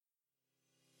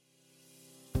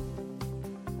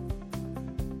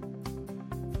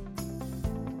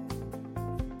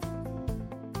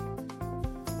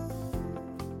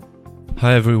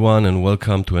Hi everyone and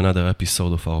welcome to another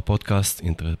episode of our podcast,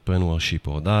 Entrepreneurship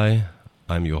or Die.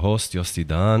 I'm your host, Yossi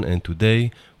Daan, and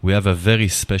today we have a very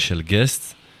special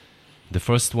guest. The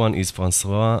first one is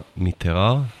Francois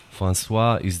Matraire.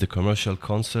 Francois is the commercial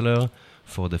counselor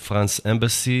for the France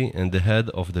Embassy and the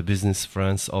head of the Business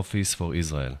France office for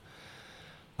Israel.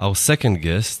 Our second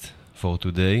guest for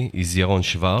today is Yaron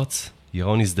Schwarcz.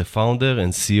 Yaron is the founder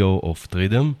and CEO of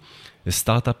Tridom, a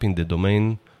startup in the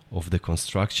domain of the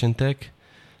construction tech.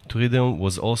 Tridom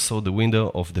was also the winner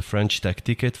of the French Tech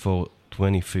Ticket for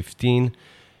 2015,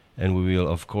 and we will,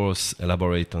 of course,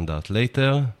 elaborate on that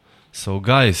later. So,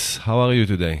 guys, how are you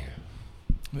today?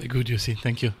 Very good, Yossi.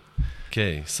 Thank you.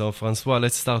 Okay, so Francois,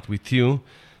 let's start with you.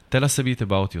 Tell us a bit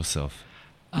about yourself.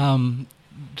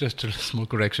 Just a small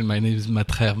correction. My name is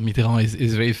Matraire. Mitterrand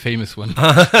is a very famous one.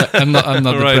 I'm not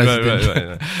the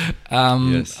president.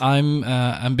 Right. Yes.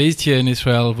 I'm based here in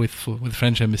Israel with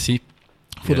French Embassy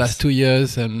for the last 2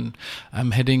 years, and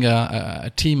I'm heading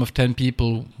a team of 10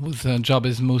 people whose job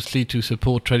is mostly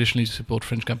traditionally to support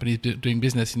French companies doing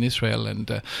business in Israel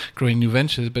and growing new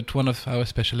ventures. But one of our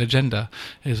special agenda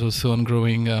is also on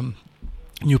growing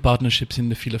new partnerships in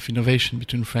the field of innovation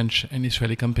between French and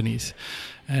Israeli companies,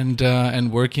 and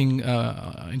working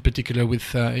in particular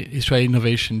with Israeli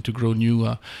innovation to grow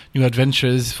new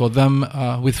adventures for them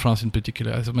with France in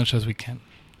particular as much as we can.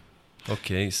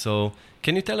 Okay, so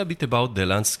can you tell a bit about the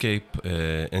landscape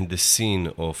and the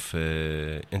scene of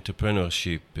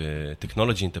entrepreneurship,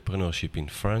 technology entrepreneurship in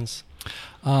France?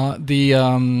 The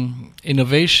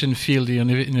innovation field, the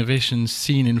innovation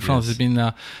scene in France has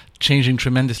been changing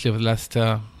tremendously over the last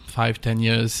 5-10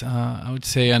 years, I would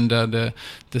say, and the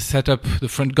setup, the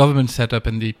French government setup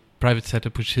and the private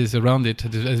setup which is around it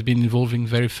has been evolving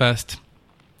very fast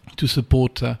to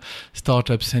support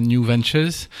startups and new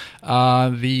ventures.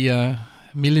 The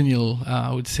millennial,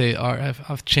 I would say,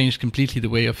 have changed completely the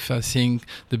way of seeing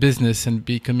the business and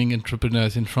becoming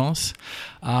entrepreneurs in France.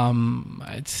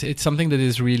 It's something that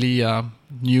is really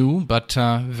new but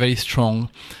very strong,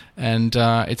 and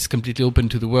it's completely open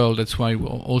to the world. That's why we're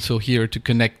also here to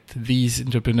connect these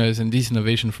entrepreneurs and this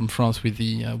innovation from France with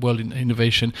the world in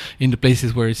innovation in the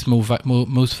places where it's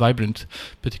most vibrant,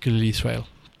 particularly Israel.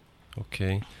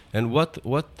 Okay. And what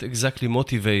exactly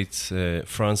motivates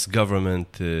France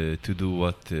government to do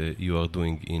what you are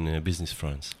doing in Business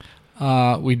France?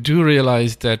 We do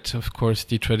realize that, of course,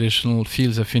 the traditional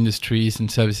fields of industries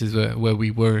and services where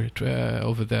we were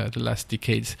over the last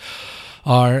decades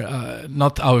are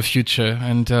not our future,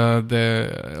 and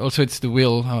also it's the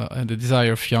will and the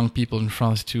desire of young people in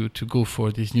France to go for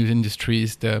these new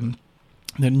industries.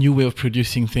 The new way of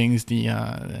producing things,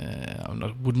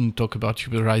 I wouldn't talk about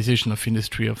uberization of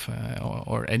industry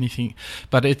or anything,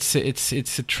 but it's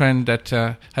a trend that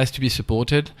has to be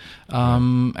supported,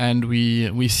 and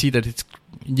we see that it's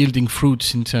yielding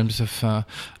fruits in terms of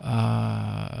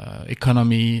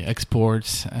economy,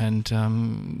 exports, and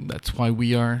that's why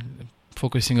we are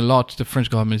focusing a lot. The French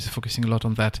government is focusing a lot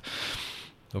on that.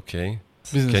 Okay.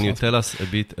 Can you tell us a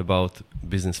bit about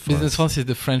Business France? Business France is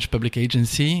the French public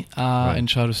agency in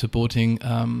charge of supporting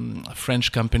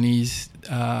French companies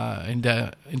in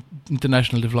their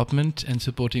international development and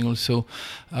supporting also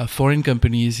foreign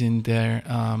companies in their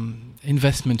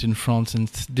investment in France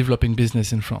and developing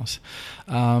business in France.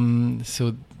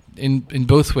 So in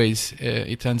both ways,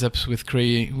 it ends up with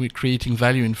creating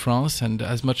value in France, and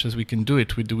as much as we can do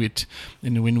it, we do it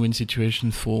in a win-win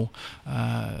situation for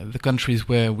the countries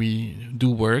where we do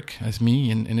work, as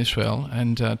me in Israel,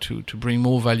 and to bring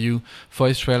more value for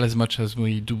Israel as much as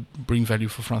we do bring value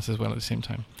for France as well at the same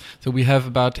time. So we have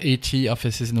about 80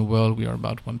 offices in the world. We are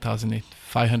about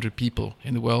 1,500 people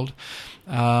in the world.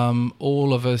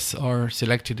 All of us are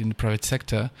selected in the private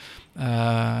sector,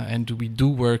 and we do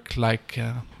work like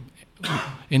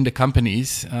in the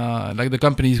companies, like the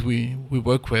companies we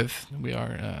work with. We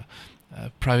are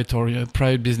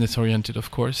private business oriented, of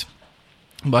course,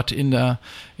 but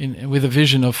with a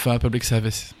vision of public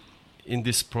service. In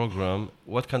this program,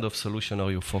 what kind of solution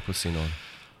are you focusing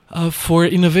on? For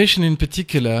innovation in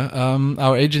particular,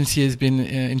 our agency has been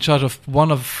in charge of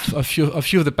a few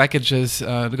of the packages,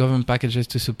 the government packages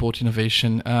to support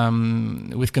innovation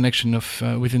with connection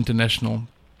with international.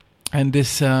 And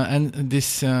this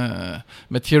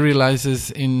materializes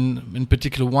in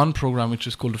particular one program which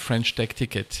is called the French Tech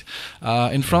Ticket.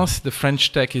 In France, the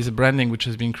French Tech is a branding which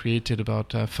has been created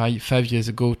about 5 years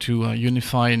ago to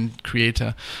unify and create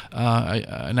an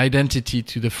identity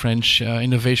to the French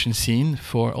innovation scene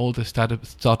for all the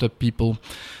startup people,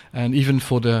 and even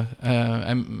for the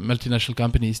multinational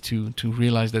companies to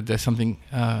realize that there's something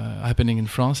happening in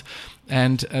France.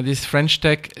 And this French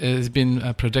Tech has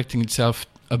been projecting itself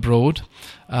abroad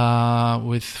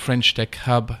with French Tech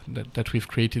Hub that we've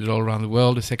created all around the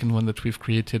world. The second one that we've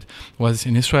created was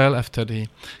in Israel after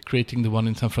creating the one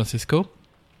in San Francisco.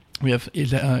 We have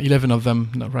 11 of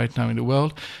them right now in the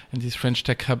world, and this French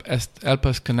Tech Hub help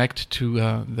us connect to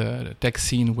the tech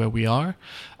scene where we are.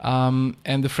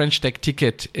 And the French Tech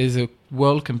Ticket is a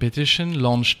world competition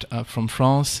launched from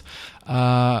France.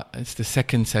 It's the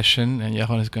second session, and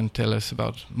Yaron is going to tell us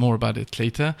more about it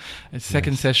later. It's the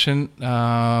second session,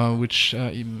 which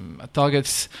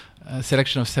targets a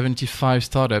selection of 75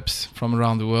 startups from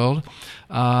around the world,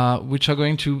 which are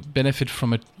going to benefit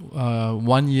from a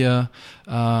 1-year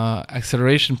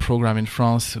acceleration program in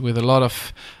France with a lot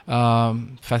of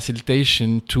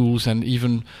facilitation tools and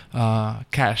even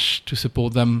cash to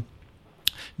support them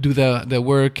do their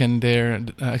work and their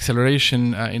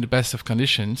acceleration in the best of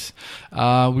conditions.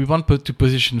 We want to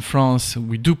position France,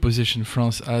 we do position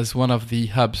France as one of the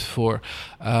hubs for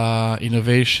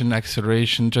innovation,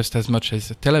 acceleration, just as much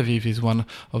as Tel Aviv is one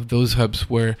of those hubs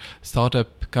where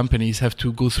startup companies have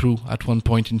to go through at one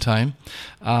point in time.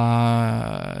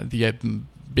 The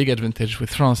big advantage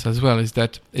with France as well is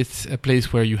that it's a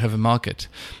place where you have a market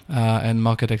and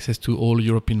market access to all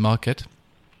European market.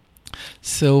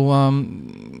 So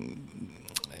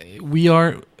we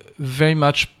are very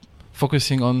much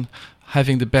focusing on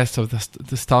having the best of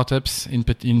the startups, in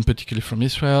particular from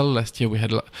Israel. Last year we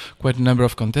had quite a number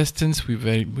of contestants. We've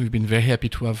been very happy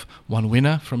to have one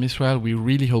winner from Israel. We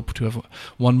really hope to have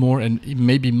one more and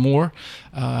maybe more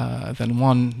than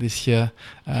one this year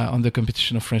on the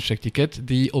competition of French Tech Ticket.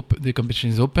 The competition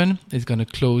is open. It's going to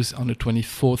close on the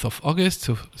 24th of August,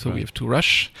 so right. We have to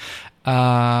rush.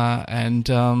 I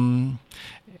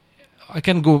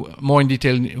can go more in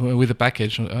detail with the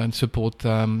package and support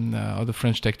of the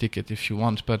French Tech Ticket if you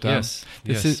want. But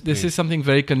this is something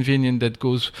very convenient that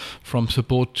goes from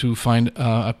support to find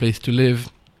a place to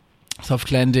live,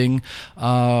 soft landing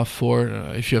for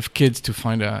if you have kids to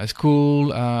find a school,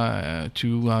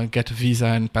 to get a visa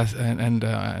and pass and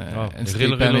stay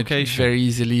permit very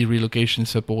easily. Relocation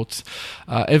supports,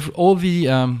 all the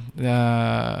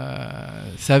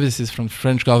services from the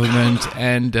French government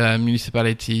and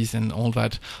municipalities and all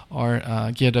that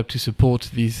are geared up to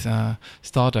support these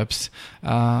startups.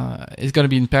 It's going to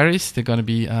be in Paris. They're going to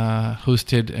be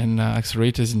hosted in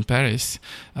accelerators in Paris.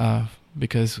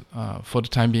 Because for the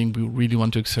time being, we really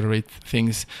want to accelerate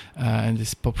things in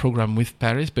this program with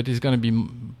Paris, but it's going to be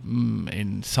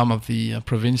in some of the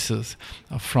provinces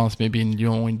of France, maybe in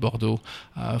Lyon, in Bordeaux,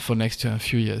 for next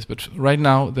few years. But right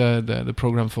now, the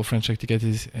program for French Tech Ticket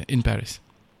is in Paris.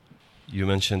 You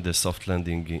mentioned the soft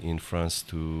landing in France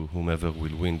to whomever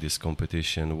will win this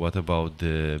competition. What about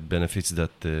the benefits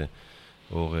that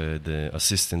or the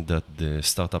assistance that the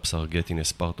startups are getting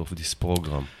as part of this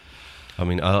program? I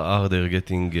mean, are they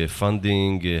getting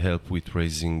funding, help with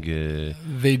raising?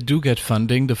 They do get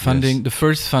funding. The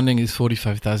first funding is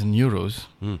 45,000 euros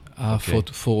for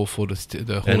the whole of the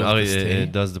stay.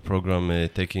 Does the program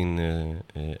take in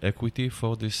equity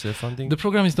for this funding? The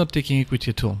program is not taking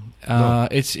equity at all. No.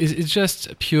 It's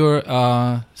just pure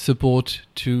support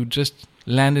to just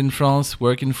land in France,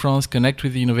 work in France, connect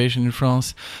with the innovation in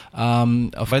France.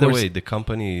 By the way, the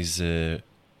company is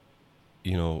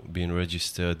being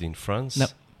registered in France?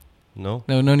 No,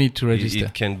 no need to register.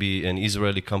 It can be an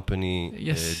Israeli company.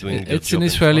 Yes, doing it's an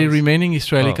remaining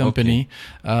Israeli company.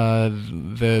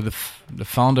 Okay. The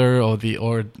founder or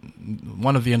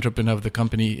one of the entrepreneurs of the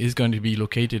company is going to be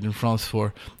located in France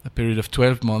for a period of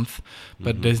 12 months,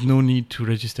 but there's no need to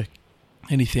register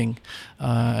anything,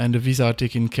 and the visa are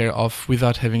taken care of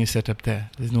without having a setup there.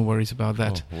 There's no worries about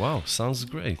that. Oh, wow, sounds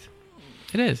great.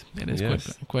 It is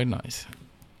yes. quite nice.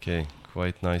 Okay.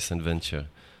 Quite nice adventure.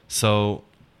 So,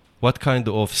 what kind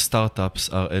of startups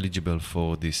are eligible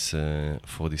for this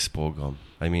program?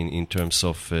 I mean, in terms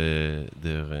of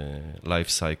their life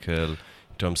cycle,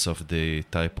 in terms of the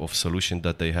type of solution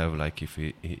that they have, like if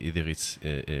either it's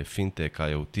fintech,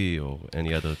 IoT, or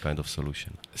any other kind of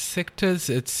solution. Sectors,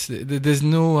 there's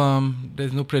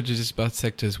no prejudice about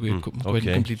sectors. We're quite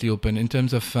completely open. In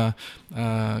terms of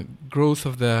growth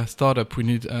of the startup, we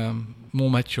need more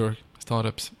mature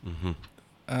startups.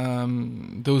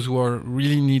 Those who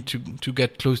really need to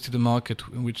get close to the market,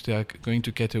 which they are going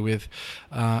to cater with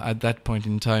at that point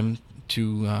in time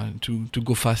to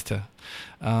go faster.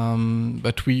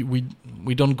 But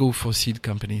we don't go for seed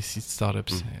companies, seed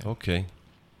startups. Okay,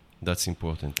 that's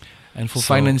important. And for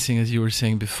financing, as you were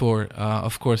saying before,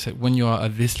 of course, when you are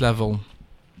at this level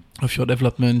of your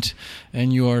development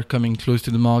and you are coming close to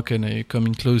the market and you're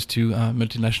coming close to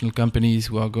multinational companies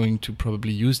who are going to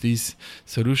probably use these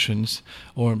solutions,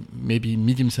 or maybe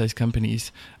medium-sized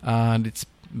companies, and it's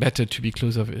better to be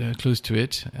close to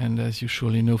it. And as you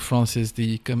surely know, France is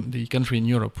the country in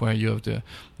Europe where you have the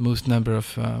most number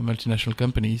of multinational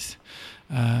companies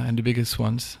and the biggest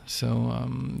ones. So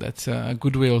that's a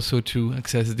good way also to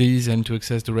access these and to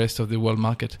access the rest of the world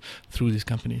market through these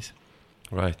companies.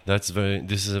 Right. This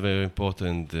is very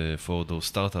important for those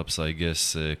startups, I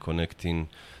guess, connecting,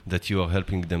 that you are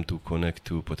helping them to connect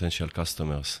to potential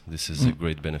customers. This is a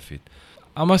great benefit.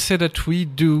 I must say that we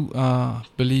do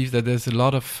believe that there's a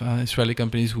lot of Israeli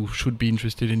companies who should be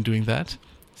interested in doing that.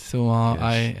 So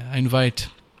I invite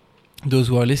those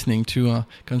who are listening to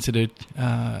consider it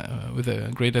with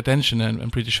a great attention, and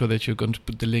I'm pretty sure that you're going to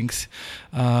put the links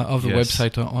of the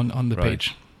website on the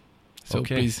page. So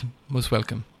please, most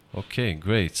welcome. Okay,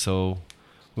 great. So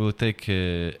we'll take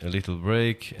a little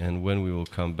break, and when we will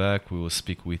come back, we will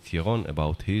speak with Yaron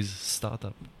about his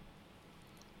startup.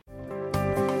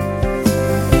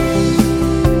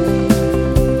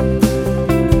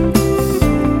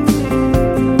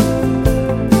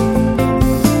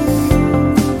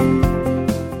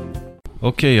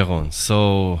 Okay, Yaron,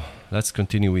 so let's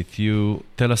continue with you.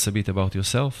 Tell us a bit about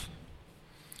yourself.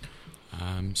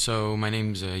 So my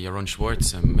name's Yaron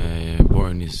Schwarcz. I'm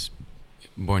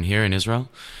born here in Israel.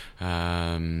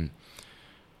 I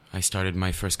started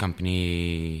my first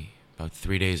company about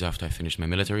 3 days after I finished my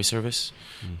military service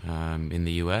in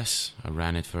the US. I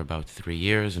ran it for about 3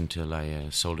 years until I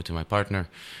sold it to my partner.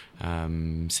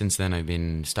 Since then I've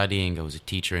been studying. I was a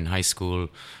teacher in high school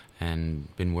and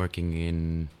been working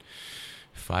in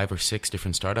 5 or 6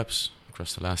 different startups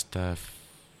across the last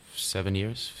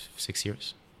 6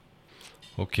 years.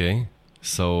 Okay,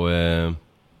 so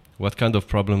what kind of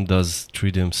problem does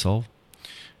Tridom solve?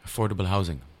 Affordable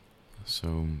housing.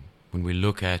 So when we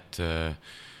look at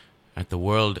the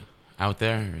world out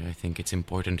there, I think it's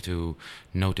important to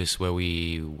notice where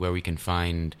we can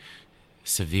find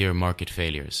severe market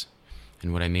failures.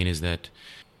 And what I mean is that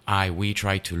we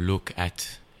try to look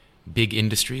at big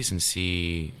industries and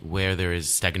see where there is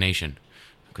stagnation,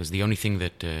 because the only thing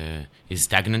that is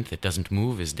stagnant, that doesn't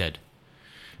move, is dead.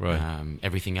 Right.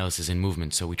 Everything else is in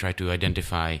movement. So we try to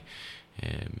identify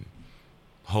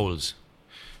holes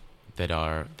that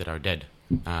are dead.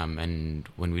 And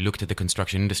when we looked at the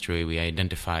construction industry, we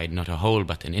identified not a hole,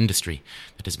 but an industry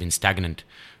that has been stagnant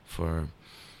for,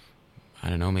 I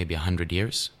don't know, maybe 100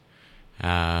 years.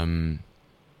 And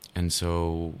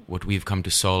so what we've come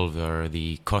to solve are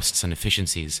the costs and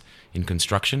efficiencies in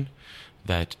construction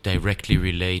that directly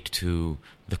relate to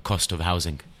the cost of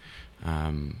housing.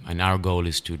 And our goal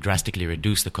is to drastically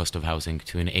reduce the cost of housing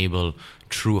to enable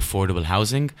true affordable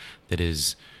housing that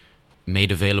is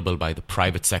made available by the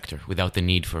private sector without the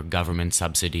need for government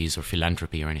subsidies or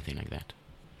philanthropy or anything like that.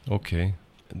 Okay.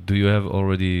 Do you have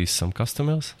already some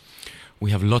customers?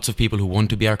 We have lots of people who want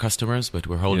to be our customers, but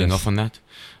we're holding off on that.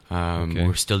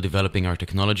 We're still developing our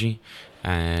technology,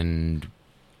 and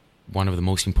one of the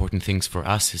most important things for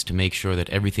us is to make sure that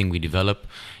everything we develop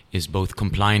is both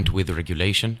compliant with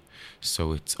regulation,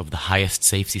 so it's of the highest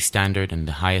safety standard and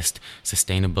the highest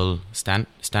sustainable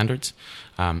standards,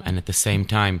 and at the same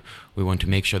time we want to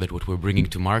make sure that what we're bringing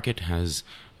to market has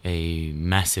a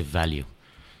massive value.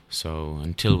 So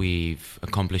until we've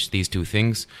accomplished these two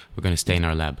things, we're going to stay in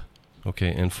our lab.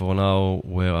 Okay, and for now,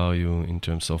 where are you in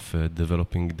terms of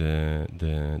developing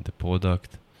the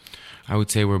product? I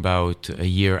would say we're about a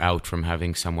year out from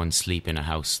having someone sleep in a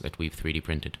house that we've 3D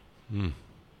printed.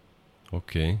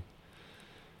 Okay.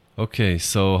 Okay,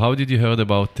 so how did you heard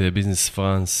about Business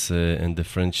France and the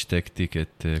French Tech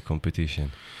Ticket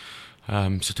competition?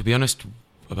 So to be honest,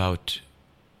 about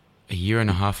a year and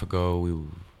a half ago,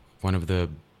 one of the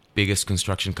biggest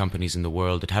construction companies in the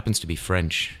world that happens to be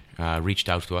French reached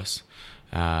out to us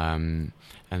and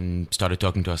started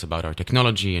talking to us about our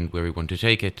technology and where we want to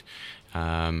take it.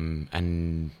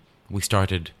 And we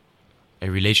started a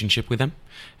relationship with them.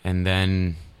 And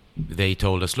then they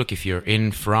told us, look, if you're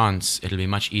in France, it'll be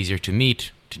much easier to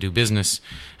meet, to do business.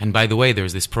 And by the way,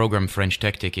 there's this program, French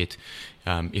Tech Ticket.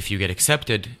 If you get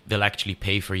accepted, they'll actually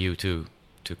pay for you to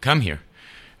come here.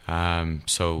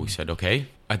 So we said, okay.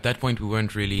 At that point, we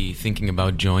weren't really thinking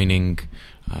about joining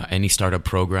any startup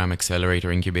program, accelerator,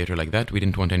 incubator like that. We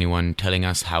didn't want anyone telling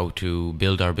us how to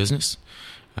build our business.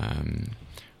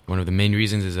 One of the main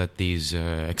reasons is that these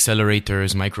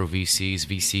accelerators, micro VCs,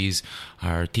 VCs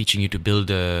are teaching you to build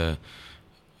a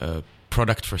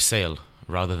product for sale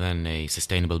rather than a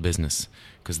sustainable business,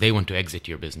 because they want to exit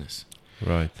your business.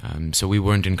 Right. So we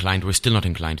we're still not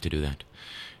inclined to do that.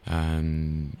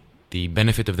 The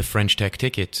benefit of the French Tech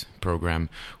Ticket program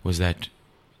was that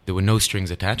there were no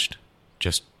strings attached.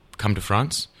 Just come to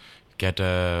France, get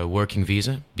a working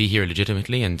visa, be here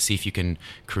legitimately, and see if you can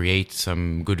create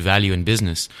some good value in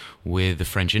business with the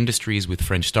French industries, with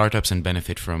French startups, and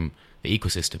benefit from the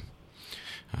ecosystem.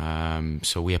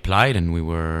 So we applied, and we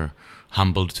were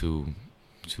humbled to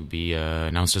be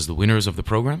announced as the winners of the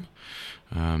program,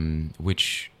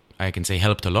 which I can say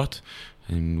helped a lot.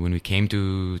 And when we came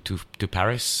to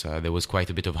Paris, there was quite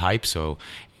a bit of hype. So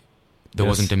there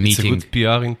wasn't a meeting. It's a good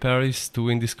PR in Paris to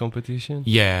win this competition.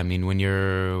 Yeah, I mean, when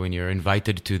you're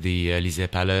invited to the Élysée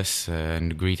Palace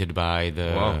and greeted by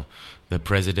the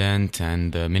president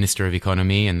and the Minister of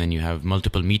Economy, and then you have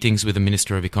multiple meetings with the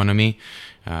Minister of Economy,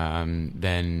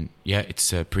 then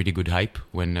it's a pretty good hype.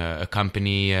 When a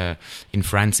company in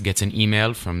France gets an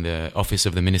email from the office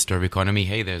of the Minister of Economy,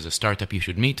 hey, there's a startup you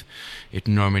should meet, it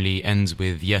normally ends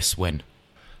with yes, when.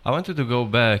 I wanted to go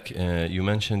back. You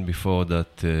mentioned before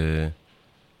that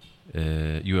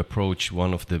you approached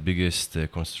one of the biggest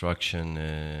construction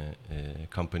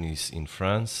companies in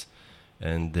France,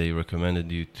 and they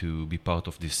recommended you to be part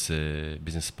of this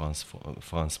Business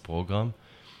France program.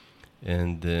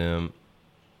 And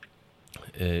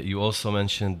you also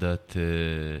mentioned that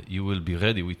you will be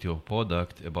ready with your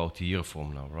product about a year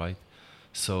from now, right?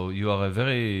 So you are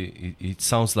it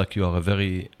sounds like you are a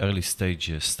very early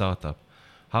stage startup.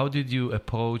 How did you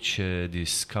approach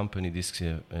this company, this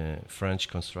French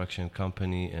construction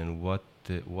company, and what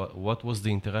was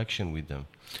the interaction with them?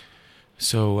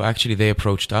 So actually, they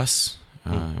approached us.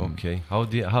 Okay. How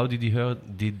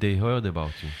did they heard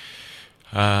about you?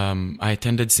 I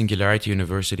attended Singularity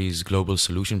University's Global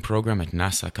Solution Program at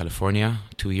NASA, California,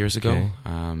 2 years ago.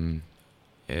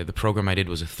 The program I did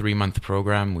was a 3-month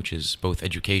program, which is both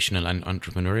educational and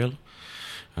entrepreneurial.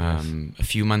 Yes. A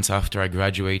few months after I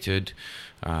graduated,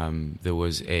 there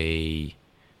was an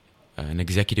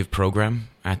executive program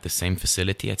at the same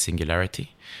facility at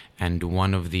Singularity, and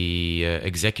one of the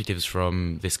executives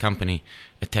from this company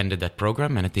attended that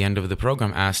program, and at the end of the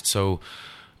program asked, so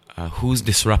who's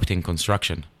disrupting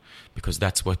construction? Because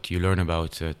that's what you learn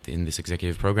about in this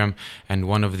executive program. And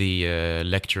one of the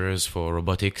lecturers for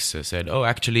robotics said,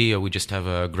 actually, we just have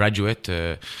a graduate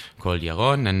called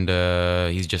Yaron, and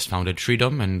he's just founded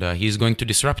Tridom, and he's going to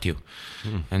disrupt you.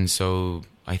 And so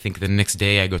I think the next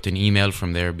day I got an email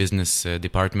from their business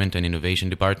department and innovation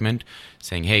department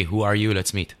saying, hey, who are you?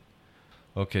 Let's meet.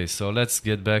 Okay, so let's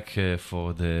get back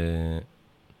for the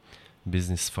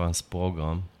Business France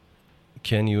program.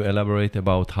 Can you elaborate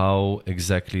about how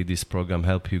exactly this program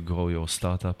helped you grow your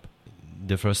startup?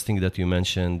 The first thing that you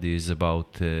mentioned is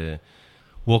about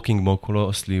working more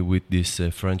closely with this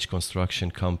French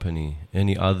construction company.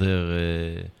 Any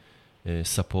other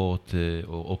support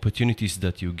or opportunities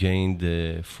that you gained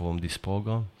from this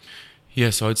program?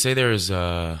 Yeah, so I'd say there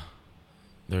are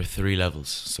 3 levels.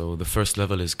 So the first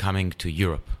level is coming to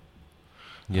Europe.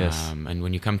 Yes. And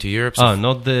when you come to Europe...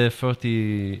 not the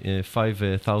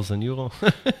 35,000 euro?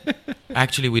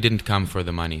 Actually, we didn't come for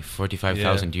the money.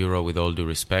 45,000 euro, with all due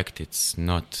respect, it's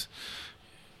not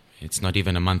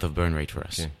even a month of burn rate for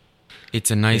us. Okay. It's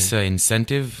a nice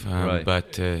incentive, right.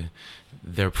 But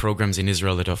there are programs in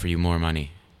Israel that offer you more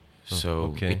money.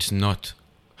 So it's not...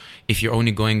 If you're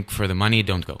only going for the money,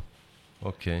 don't go.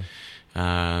 Okay.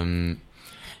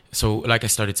 So like I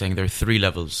started saying, there are 3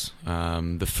 levels.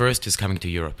 The first is coming to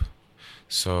Europe.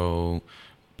 So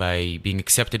by being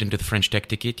accepted into the French tech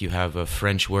ticket, you have a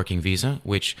French working visa,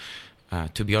 which,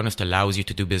 to be honest, allows you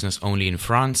to do business only in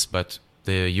France, but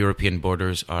the European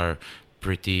borders are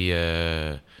pretty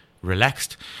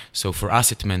relaxed. So for us,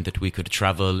 it meant that we could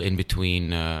travel in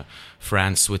between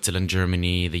France, Switzerland,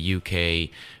 Germany, the UK,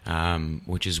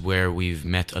 which is where we've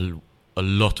met a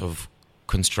lot of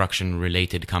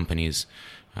construction-related companies.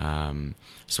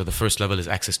 So the first level is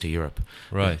access to Europe.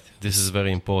 Right. This is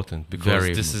very important because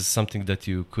this is something that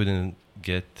you couldn't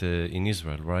get in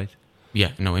Israel, right?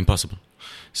 Yeah, no, impossible.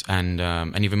 And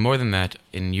even more than that,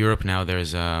 in Europe now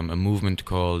there's a movement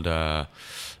called the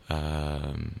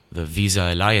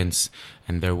Visa Alliance,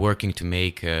 and they're working to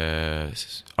make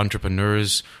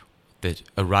entrepreneurs that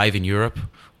arrive in Europe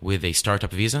with a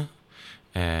startup visa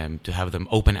to have them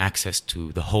open access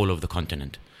to the whole of the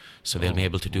continent. So they'll be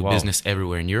able to do business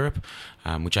everywhere in Europe,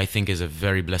 which I think is a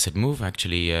very blessed move.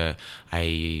 Actually, on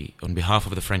behalf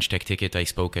of the French Tech Ticket, I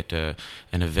spoke at an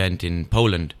event in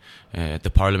Poland, at the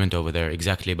parliament over there,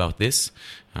 exactly about this.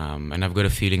 And I've got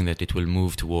a feeling that it will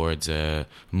move towards a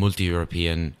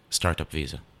multi-European startup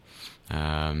visa,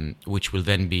 which will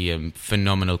then be a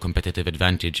phenomenal competitive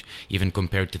advantage, even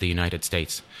compared to the United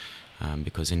States.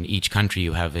 Because in each country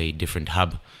you have a different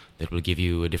hub that will give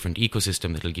you a different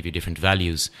ecosystem, that will give you different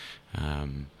values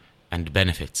and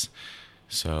benefits.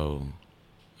 So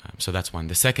So that's one.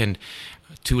 The second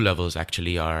two levels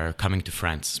actually are coming to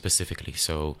France specifically.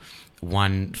 So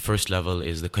one first level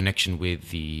is the connection with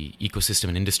the ecosystem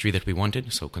and industry that we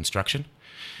wanted, so construction.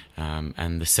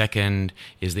 And the second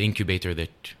is the incubator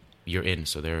that you're in.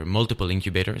 So there are multiple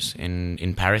incubators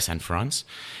in Paris and France.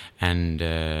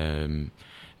 And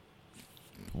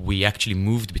we actually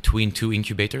moved between two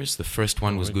incubators. The first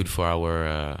one was good for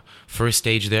our first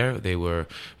stage there. They were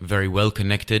very well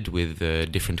connected with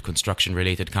different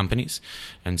construction-related companies.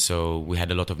 And so we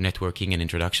had a lot of networking and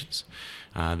introductions.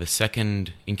 The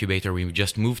second incubator we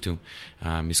just moved to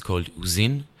is called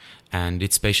Usine, and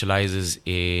it specializes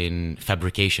in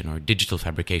fabrication or digital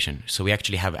fabrication. So we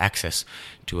actually have access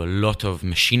to a lot of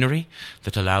machinery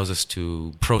that allows us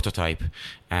to prototype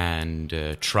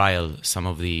and trial some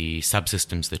of the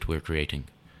subsystems that we're creating.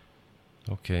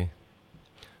 Okay.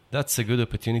 That's a good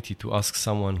opportunity to ask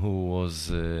someone who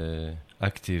was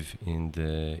active in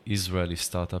the Israeli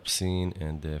startup scene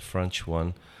and the French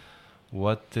one.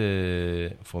 What,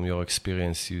 from your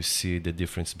experience, you see the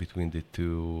difference between the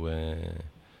two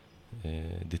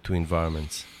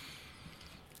environments?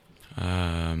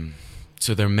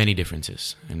 So there are many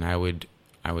differences, and I would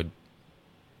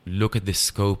look at this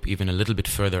scope even a little bit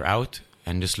further out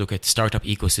and just look at startup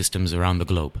ecosystems around the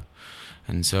globe.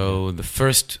 And so the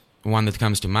first one that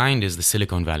comes to mind is the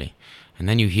Silicon Valley. And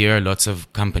then you hear lots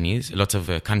of countries, lots of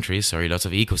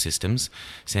ecosystems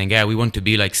saying, yeah, we want to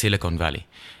be like Silicon Valley.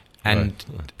 And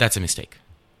that's a mistake,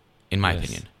 in my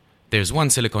opinion. There's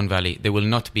one Silicon Valley. There will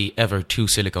not be ever two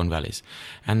Silicon Valleys.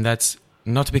 And that's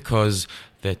not because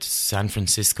that San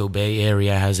Francisco Bay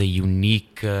Area has a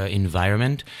unique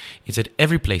environment. It's that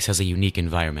every place has a unique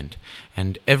environment.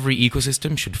 And every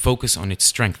ecosystem should focus on its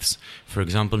strengths. For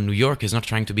example, New York is not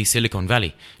trying to be Silicon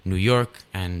Valley. New York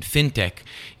and fintech,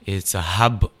 it's a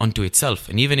hub unto itself.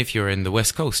 And even if you're in the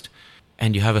West Coast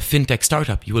and you have a fintech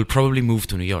startup, you will probably move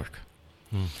to New York.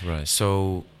 Right.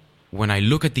 So when I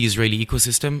look at the Israeli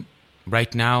ecosystem,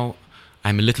 right now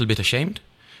I'm a little bit ashamed.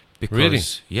 Because, really?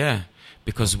 Yeah,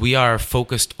 because we are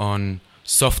focused on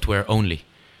software only.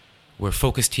 We're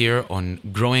focused here on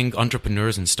growing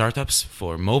entrepreneurs and startups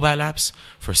for mobile apps,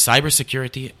 for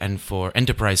cybersecurity, and for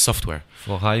enterprise software.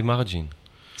 For high margin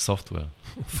software.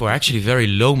 For actually very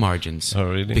low margins. Oh,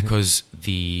 really? Because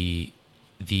the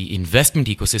investment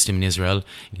ecosystem in Israel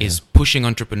is pushing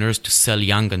entrepreneurs to sell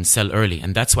young and sell early.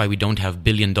 And that's why we don't have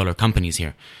billion-dollar companies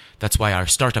here. That's why our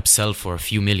startups sell for a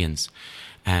few millions.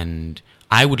 And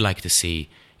I would like to see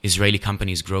Israeli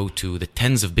companies grow to the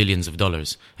tens of billions of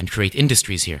dollars and create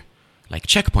industries here. Like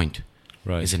Checkpoint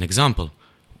is an example.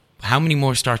 How many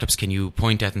more startups can you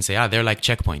point at and say, they're like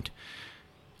Checkpoint?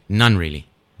 None really.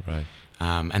 Right.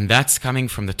 And that's coming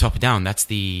from the top down. That's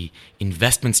the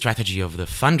investment strategy of the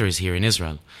funders here in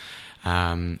Israel.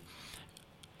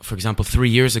 For example, 3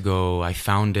 years ago, I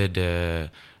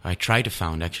tried to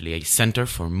found actually a center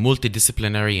for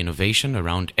multidisciplinary innovation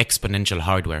around exponential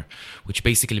hardware, which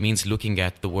basically means looking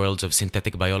at the worlds of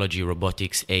synthetic biology,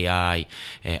 robotics, AI,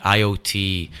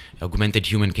 IoT, augmented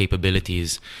human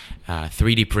capabilities,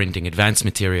 3D printing, advanced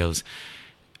materials.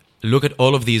 Look at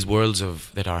all of these worlds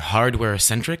that are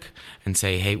hardware-centric and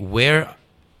say, hey, where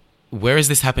is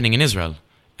this happening in Israel?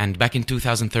 And back in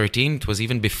 2013, it was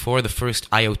even before the first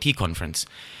IoT conference.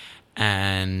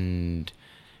 And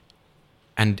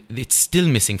it's still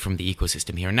missing from the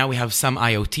ecosystem here. Now we have some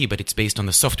IoT, but it's based on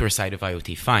the software side of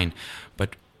IoT, fine.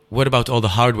 But what about all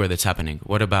the hardware that's happening?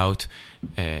 What about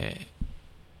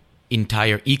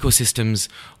entire ecosystems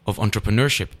of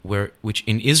entrepreneurship, which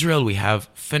in Israel we have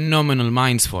phenomenal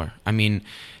minds for? I mean,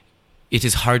 it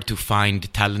is hard to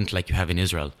find talent like you have in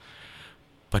Israel,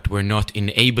 but we're not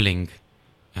enabling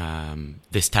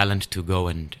this talent to go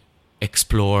and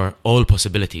explore all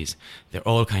possibilities. They're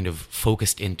all kind of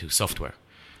focused into software.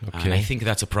 Okay. And I think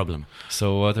that's a problem.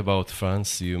 So what about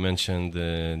France? You mentioned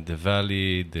the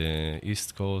Valley, the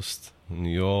East Coast,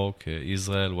 New York,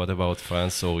 Israel. What about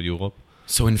France or Europe?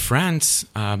 So in France,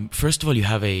 first of all, you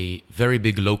have a very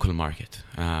big local market.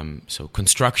 So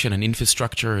construction and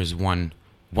infrastructure is one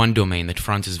domain that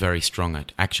France is very strong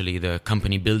at. Actually, the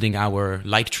company building our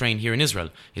light train here in Israel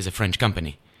is a French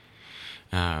company.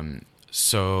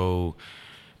 So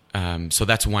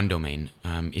that's one domain.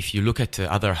 If you look at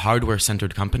other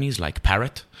hardware-centered companies like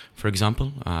Parrot, for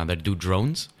example, that do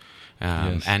drones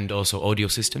and also audio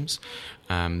systems,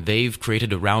 they've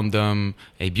created around them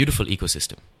a beautiful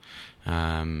ecosystem.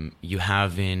 You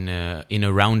have in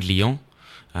around Lyon,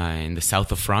 in the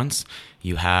south of France,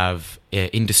 you have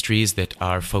industries that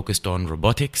are focused on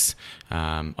robotics,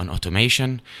 on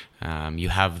automation. You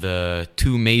have the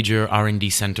two major R&D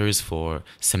centers for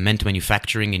cement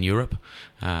manufacturing in Europe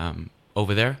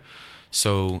over there.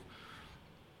 So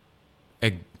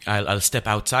I'll step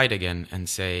outside again and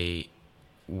say,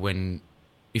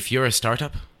 if you're a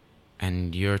startup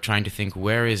and you're trying to think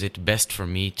where is it best for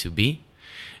me to be,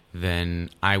 then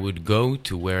I would go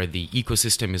to where the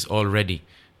ecosystem is already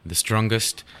the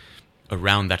strongest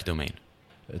around that domain.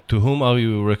 To whom are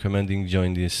you recommending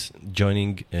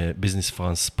joining Business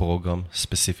France program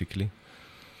specifically?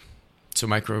 So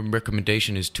my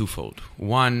recommendation is twofold.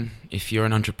 One, if you're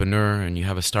an entrepreneur and you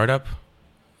have a startup,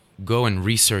 go and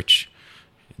research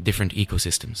different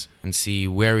ecosystems and see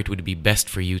where it would be best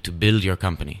for you to build your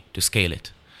company, to scale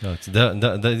it.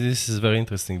 This is very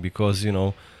interesting because,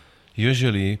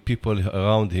 usually people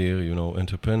around here,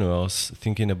 entrepreneurs,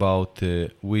 thinking about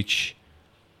which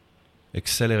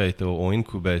accelerator or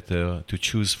incubator to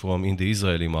choose from in the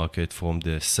Israeli market, from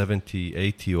the 70,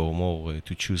 80 or more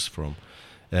to choose from.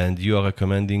 And you are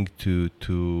recommending to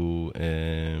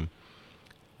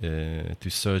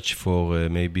search for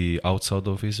maybe outside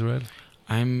of Israel?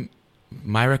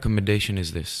 My recommendation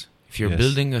is this. If you're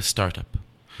building a startup,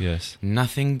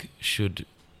 nothing should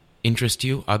interest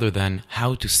you other than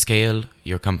how to scale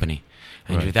your company.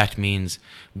 And if that means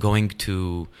going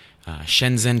to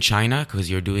Shenzhen, China, because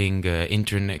you're doing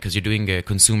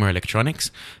consumer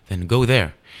electronics, then go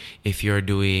there. If you're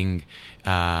doing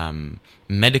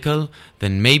medical,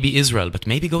 then maybe Israel, but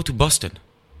maybe go to Boston.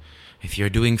 If you're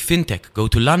doing fintech, go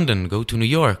to London, go to New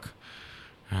York.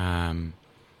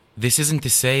 This isn't to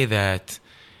say that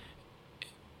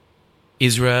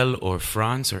Israel or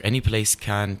France or any place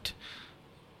can't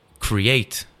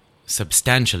create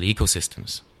substantial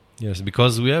ecosystems. Yes,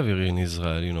 because we have here in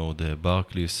Israel, the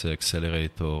Barclays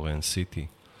Accelerator and City.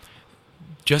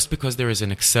 Just because there is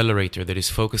an accelerator that is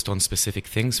focused on specific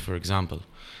things, for example,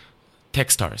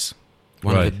 Techstars,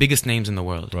 one of the biggest names in the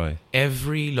world. Right.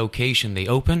 Every location they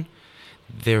open,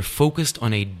 they're focused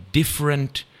on a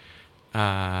different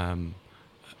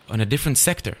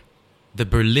sector. The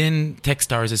Berlin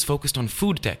Techstars is focused on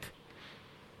food tech.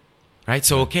 Right?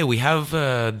 So, we have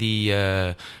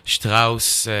the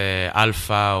Strauss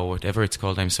Alpha or whatever it's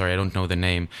called. I'm sorry, I don't know the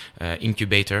name.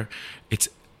 Incubator. It's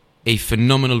a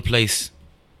phenomenal place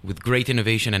with great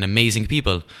innovation and amazing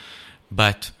people.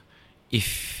 But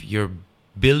if you're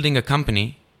building a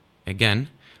company, again,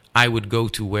 I would go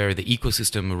to where the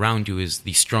ecosystem around you is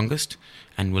the strongest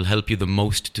and will help you the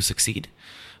most to succeed.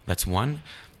 That's one.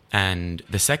 And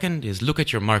the second is look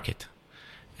at your market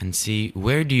and see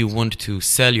where do you want to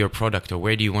sell your product or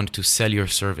where do you want to sell your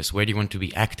service? Where do you want to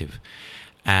be active?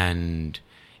 And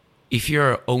if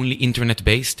you're only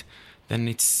internet-based, then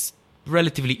it's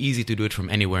relatively easy to do it from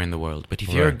anywhere in the world. But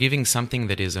if you're giving something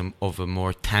that is of a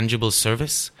more tangible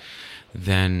service,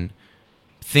 then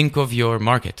think of your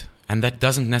market. And that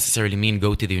doesn't necessarily mean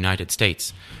go to the United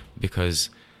States, because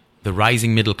the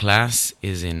rising middle class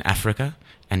is in Africa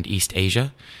and East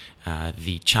Asia.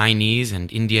 The Chinese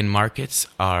and Indian markets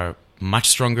are much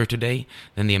stronger today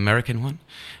than the American one.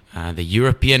 The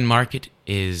European market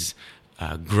is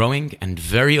growing and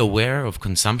very aware of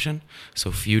consumption. So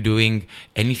if you're doing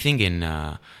anything in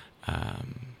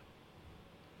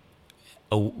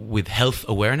with health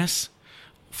awareness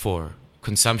for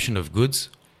consumption of goods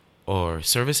or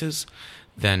services,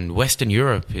 then Western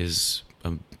Europe is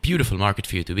a beautiful market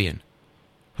for you to be in.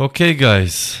 Okay,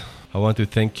 guys. I want to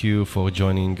thank you for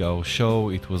joining our show.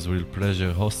 It was a real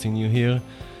pleasure hosting you here.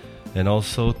 And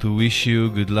also to wish you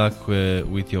good luck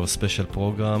with your special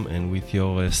program and with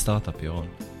your startup, Yaron.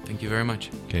 Thank you very much.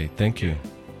 Okay, thank you.